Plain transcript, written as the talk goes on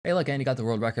Hey look, Andy got the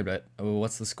world record, but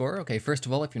what's the score? Okay, first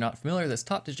of all, if you're not familiar, this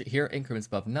top digit here increments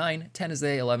above 9, 10 is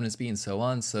A, 11 is B, and so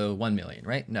on, so 1 million,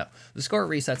 right? No. The score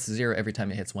resets to 0 every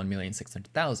time it hits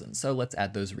 1,600,000, so let's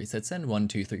add those resets in. 1,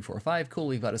 2, 3, 4, 5, cool,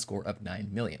 we've got a score of 9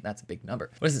 million. That's a big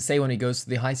number. What does it say when it goes to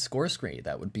the high score screen?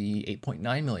 That would be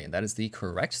 8.9 million. That is the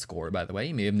correct score, by the way.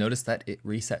 You may have noticed that it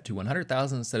reset to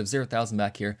 100,000 instead of 0,000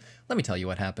 back here. Let me tell you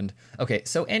what happened. Okay,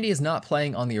 so Andy is not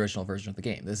playing on the original version of the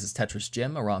game. This is Tetris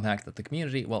Gym, a ROM hack that the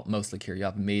community, well, mostly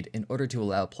Kiryava, made in order to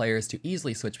allow players to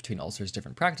easily switch between all sorts of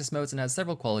different practice modes and has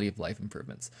several quality of life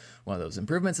improvements. One of those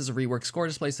improvements is a reworked score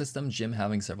display system, Gym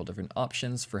having several different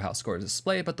options for how score is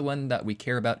displayed, but the one that we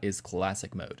care about is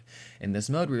classic mode. In this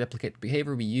mode, we replicate the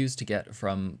behavior we used to get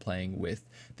from playing with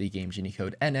the Game Genie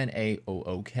code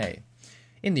NNAOOK.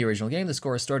 In the original game, the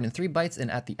score is stored in 3 bytes, and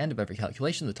at the end of every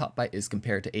calculation, the top byte is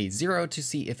compared to A0 to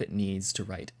see if it needs to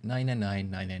write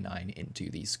 999,999 into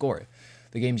the score.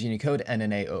 The Game Genie code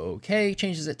NNAOOK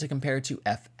changes it to compare to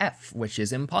FF, which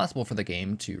is impossible for the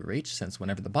game to reach, since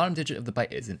whenever the bottom digit of the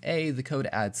byte is an A, the code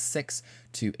adds 6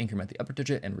 to increment the upper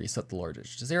digit and reset the lower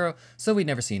digit to 0, so we'd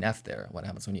never see an F there. What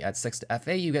happens when you add 6 to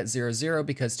FA? You get 0, 0,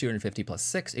 because 250 plus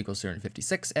 6 equals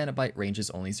 256, and a byte ranges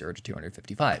only 0 to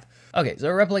 255. Okay, so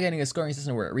we're replicating a scoring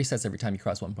system where it resets every time you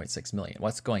cross 1.6 million.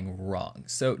 What's going wrong?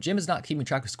 So Jim is not keeping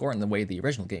track of score in the way the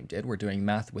original game did. We're doing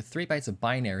math with 3 bytes of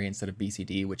binary instead of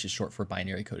BCD, which is short for binary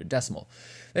coded decimal.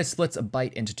 This splits a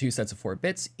byte into 2 sets of 4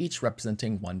 bits, each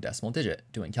representing 1 decimal digit.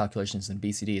 Doing calculations in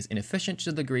BCD is inefficient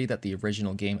to the degree that the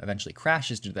original game eventually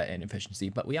crashes due to that inefficiency,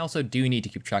 but we also do need to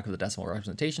keep track of the decimal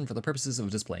representation for the purposes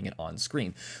of displaying it on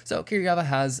screen. So Kiryava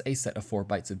has a set of 4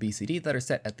 bytes of BCD that are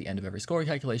set at the end of every score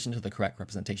calculation to the correct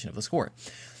representation of the score.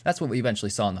 That's what we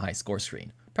eventually saw on the high score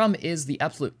screen. Problem is, the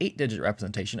absolute 8-digit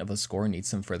representation of the score needs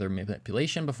some further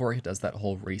manipulation before it does that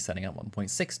whole resetting at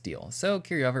 1.6 deal, so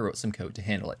Kiryava wrote some code to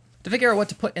handle it. To figure out what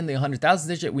to put in the 100,000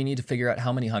 digit, we need to figure out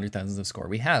how many 100,000s of score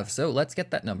we have. So let's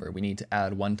get that number. We need to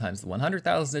add 1 times the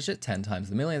 100,000 digit, 10 times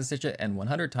the millionth digit, and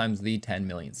 100 times the 10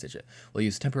 millionth digit. We'll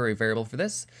use a temporary variable for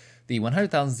this. The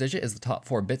 100,000th digit is the top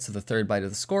 4 bits of the third byte of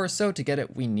the score, so to get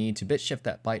it, we need to bit shift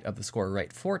that byte of the score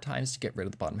right 4 times to get rid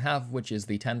of the bottom half, which is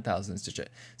the 10,000th digit.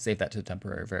 Save that to a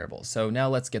temporary variable. So now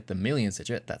let's get the millionth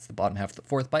digit. That's the bottom half of the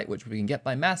 4th byte, which we can get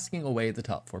by masking away the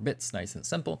top 4 bits. Nice and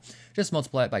simple. Just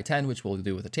multiply it by 10, which we'll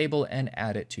do with a table, and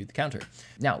add it to the counter.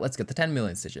 Now let's get the 10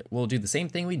 millionth digit. We'll do the same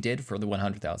thing we did for the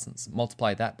 100,000s.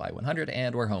 Multiply that by 100,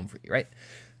 and we're home free, right?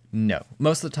 No.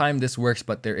 Most of the time this works,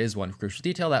 but there is one crucial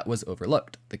detail that was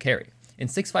overlooked: the carry. In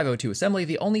 6502 assembly,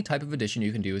 the only type of addition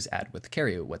you can do is add with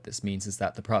carry. What this means is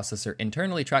that the processor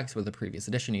internally tracks whether the previous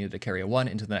addition needed to carry a 1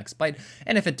 into the next byte,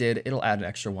 and if it did, it'll add an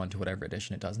extra 1 to whatever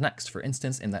addition it does next. For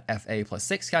instance, in that FA plus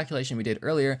 6 calculation we did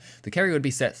earlier, the carry would be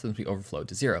set since we overflowed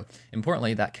to 0.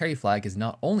 Importantly, that carry flag is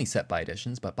not only set by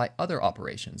additions, but by other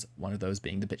operations, one of those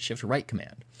being the bit shift right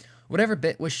command. Whatever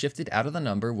bit was shifted out of the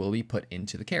number will be put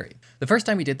into the carry. The first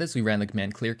time we did this, we ran the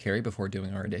command clear carry before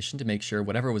doing our addition to make sure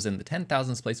whatever was in the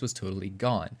 10,000s place was totally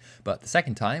gone. But the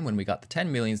second time, when we got the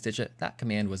 10 millionth digit, that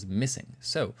command was missing.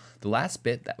 So the last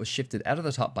bit that was shifted out of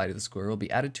the top byte of the square will be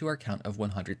added to our count of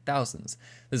 100,000s.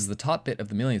 This is the top bit of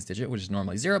the millionth digit, which is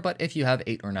normally 0, but if you have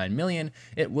 8 or 9 million,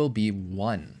 it will be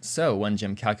 1. So when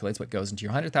Jim calculates what goes into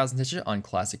your 100,000 digit on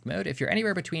classic mode, if you're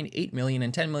anywhere between 8 million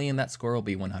and 10 million, that score will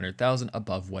be 100,000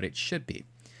 above what it should be.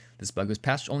 This bug was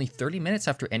patched only 30 minutes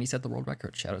after Andy set the world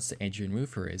record. Shoutouts to Adrian Wu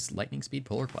for his lightning speed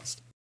pull request.